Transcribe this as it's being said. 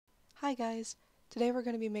Hi guys! Today we're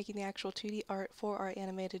going to be making the actual 2D art for our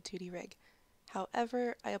animated 2D rig.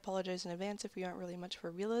 However, I apologize in advance if you aren't really much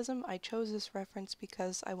for realism. I chose this reference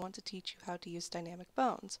because I want to teach you how to use dynamic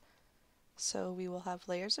bones. So we will have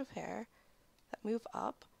layers of hair that move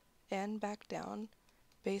up and back down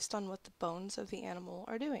based on what the bones of the animal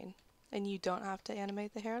are doing. And you don't have to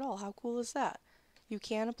animate the hair at all. How cool is that? You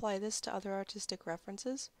can apply this to other artistic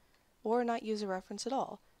references, or not use a reference at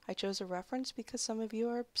all. I chose a reference because some of you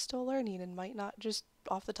are still learning and might not just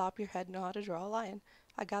off the top of your head know how to draw a lion.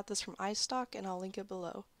 I got this from iStock and I'll link it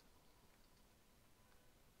below.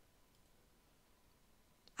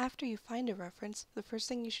 After you find a reference, the first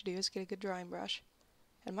thing you should do is get a good drawing brush.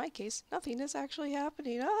 In my case, nothing is actually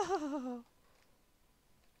happening. Oh!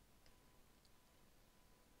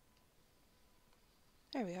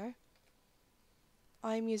 There we are.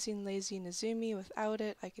 I'm using Lazy Nezumi. Without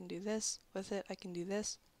it, I can do this. With it, I can do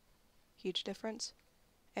this. Huge difference.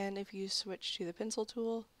 And if you switch to the pencil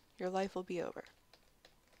tool, your life will be over.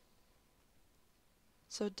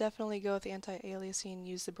 So definitely go with anti-aliasing,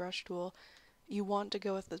 use the brush tool. You want to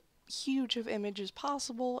go with as huge of image as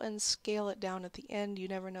possible and scale it down at the end. You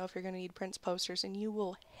never know if you're going to need prints, posters, and you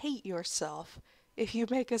will hate yourself if you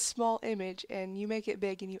make a small image and you make it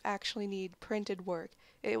big and you actually need printed work.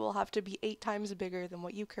 It will have to be 8 times bigger than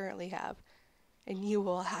what you currently have, and you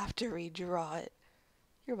will have to redraw it.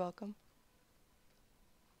 You're welcome.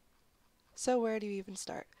 So where do you even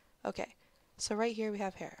start? Okay, so right here we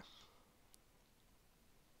have hair.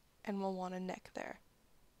 And we'll want a neck there.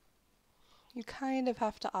 You kind of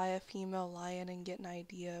have to eye a female lion and get an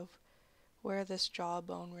idea of where this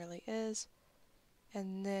jawbone really is,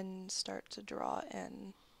 and then start to draw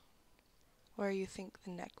in where you think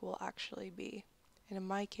the neck will actually be. And in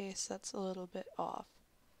my case, that's a little bit off.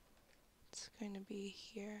 It's going to be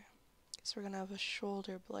here. So we're going to have a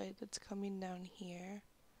shoulder blade that's coming down here.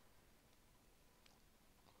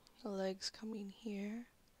 The legs coming here.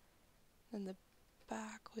 And the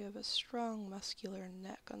back, we have a strong muscular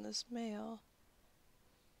neck on this male.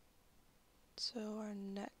 So our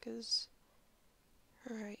neck is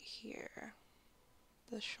right here.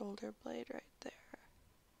 The shoulder blade right there.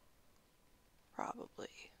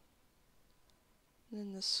 Probably. And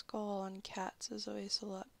then the skull on cats is always a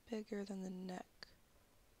lot bigger than the neck.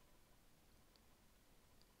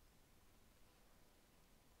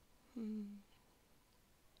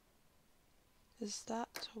 Is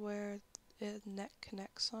that where the neck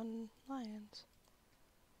connects on lions?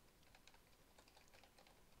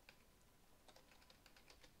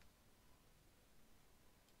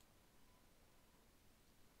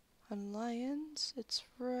 On lions, it's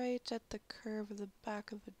right at the curve of the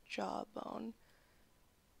back of the jawbone.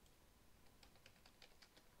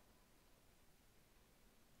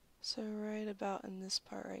 So right about in this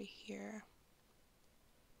part right here.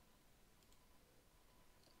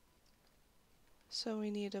 So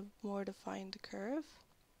we need a more defined curve.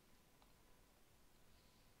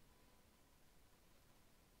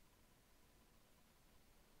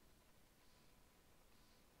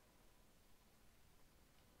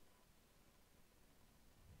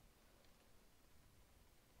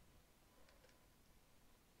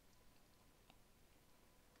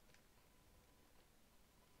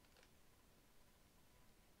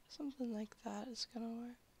 Something like that is gonna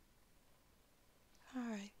work.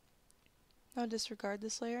 Alright. Now disregard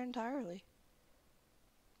this layer entirely.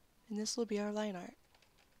 And this will be our line art.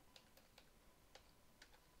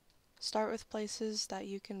 Start with places that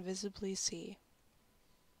you can visibly see.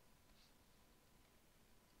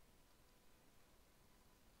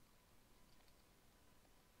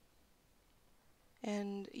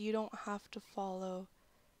 And you don't have to follow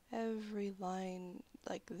every line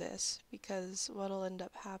like this, because what'll end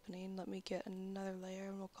up happening, let me get another layer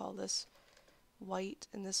and we'll call this white,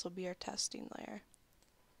 and this will be our testing layer.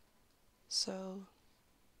 So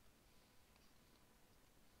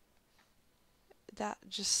that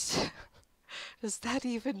just does that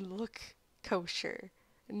even look kosher?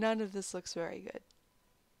 None of this looks very good.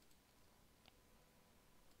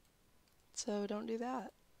 So don't do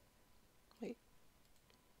that. Wait.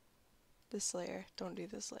 This layer, don't do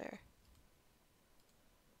this layer.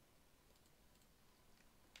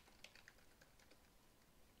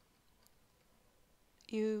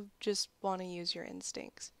 You just want to use your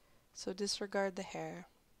instincts. So disregard the hair.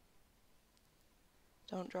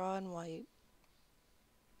 Don't draw in white.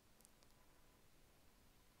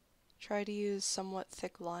 Try to use somewhat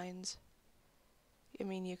thick lines. I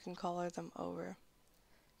mean, you can color them over.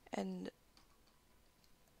 And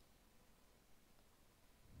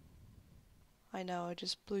I know, I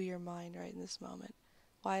just blew your mind right in this moment.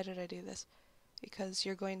 Why did I do this? because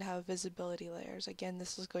you're going to have visibility layers. Again,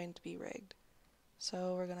 this is going to be rigged.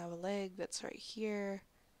 So we're going to have a leg that's right here,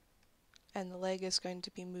 and the leg is going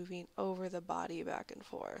to be moving over the body back and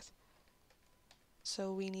forth.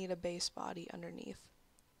 So we need a base body underneath.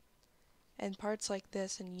 And parts like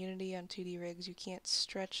this in Unity on 2D rigs, you can't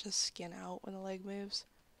stretch the skin out when the leg moves.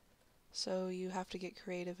 So you have to get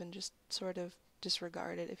creative and just sort of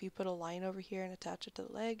disregard it. If you put a line over here and attach it to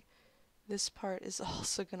the leg, this part is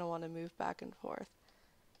also going to want to move back and forth.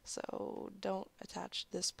 So don't attach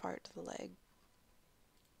this part to the leg.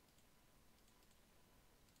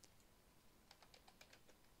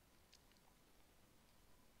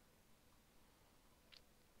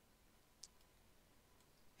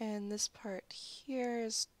 And this part here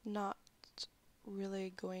is not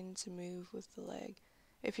really going to move with the leg.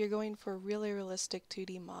 If you're going for a really realistic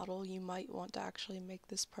 2D model, you might want to actually make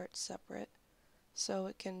this part separate so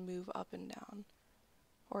it can move up and down,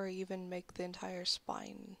 or even make the entire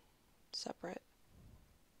spine separate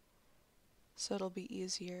so it'll be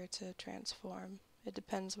easier to transform. It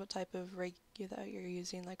depends what type of rig that you're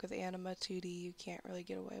using. Like with Anima 2D, you can't really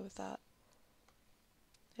get away with that.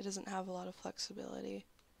 It doesn't have a lot of flexibility.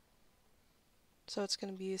 So it's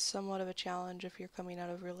going to be somewhat of a challenge if you're coming out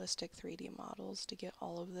of realistic 3D models to get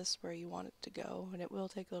all of this where you want it to go, and it will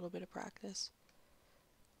take a little bit of practice.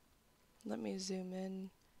 Let me zoom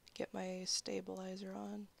in, get my stabilizer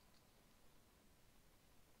on.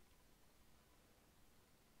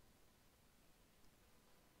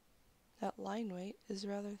 That line weight is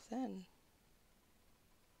rather thin.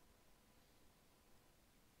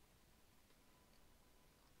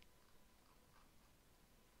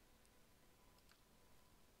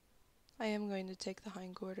 I am going to take the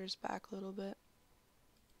hindquarters back a little bit.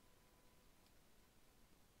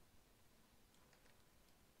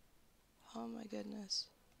 Oh my goodness,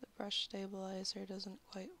 the brush stabilizer doesn't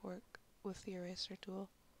quite work with the eraser tool.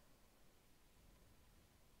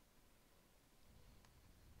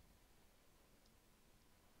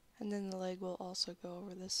 And then the leg will also go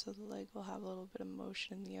over this, so the leg will have a little bit of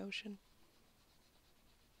motion in the ocean.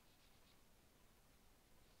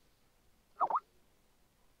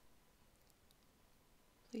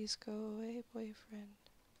 Please go away, boyfriend.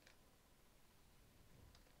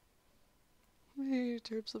 In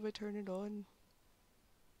terms of I turn it on.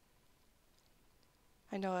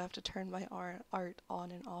 I know I have to turn my art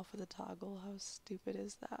on and off with a toggle. How stupid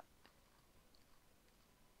is that?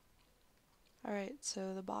 Alright,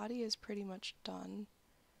 so the body is pretty much done.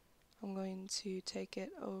 I'm going to take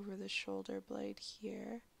it over the shoulder blade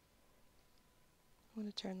here. I'm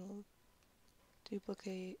going to turn the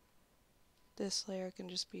duplicate. This layer can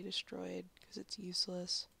just be destroyed because it's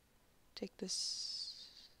useless. Take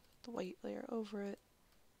this, the white layer over it,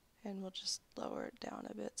 and we'll just lower it down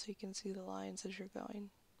a bit so you can see the lines as you're going.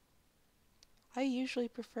 I usually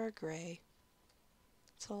prefer gray.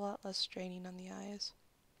 It's a lot less straining on the eyes.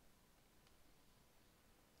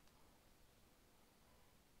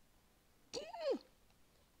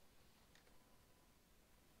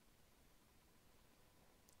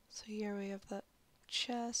 So here we have that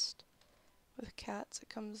chest. With cats it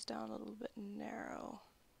comes down a little bit narrow.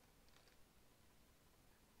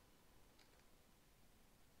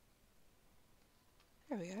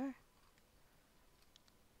 There we are.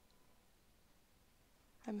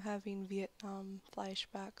 I'm having Vietnam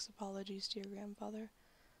flashbacks, apologies to your grandfather,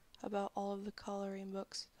 about all of the coloring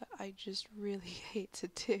books that I just really hate to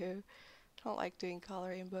do. I don't like doing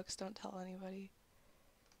coloring books, don't tell anybody.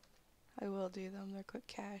 I will do them, they're quick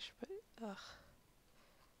cash, but ugh.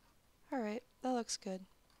 Alright, that looks good.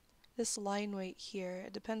 This line weight here,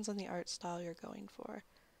 it depends on the art style you're going for.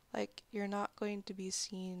 Like, you're not going to be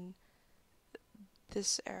seeing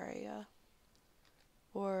this area,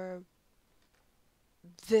 or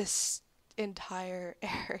this entire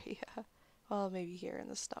area. Well, maybe here in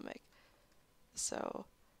the stomach. So,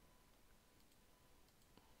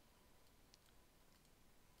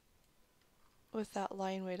 with that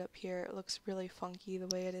line weight up here, it looks really funky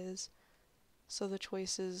the way it is. So the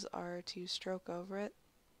choices are to stroke over it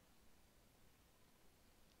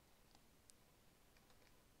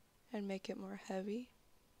and make it more heavy,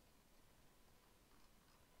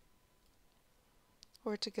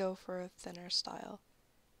 or to go for a thinner style.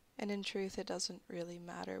 And in truth, it doesn't really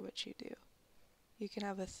matter what you do. You can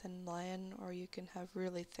have a thin line or you can have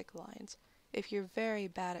really thick lines. If you're very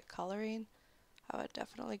bad at coloring, I would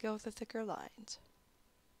definitely go with the thicker lines.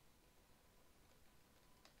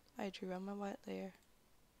 I drew on my white layer.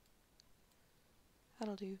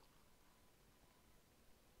 That'll do.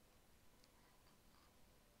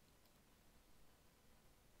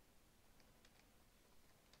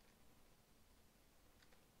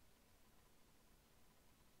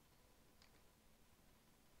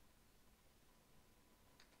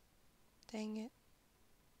 Dang it.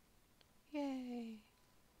 Yay!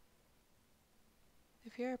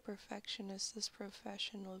 If you're a perfectionist, this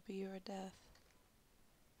profession will be your death.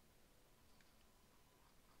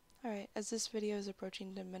 Alright, as this video is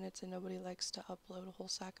approaching 10 minutes and nobody likes to upload a whole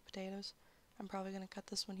sack of potatoes, I'm probably going to cut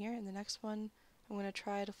this one here. In the next one, I'm going to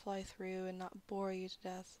try to fly through and not bore you to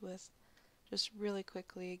death with just really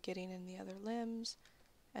quickly getting in the other limbs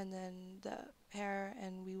and then the hair,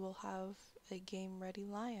 and we will have a game ready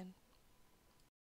lion.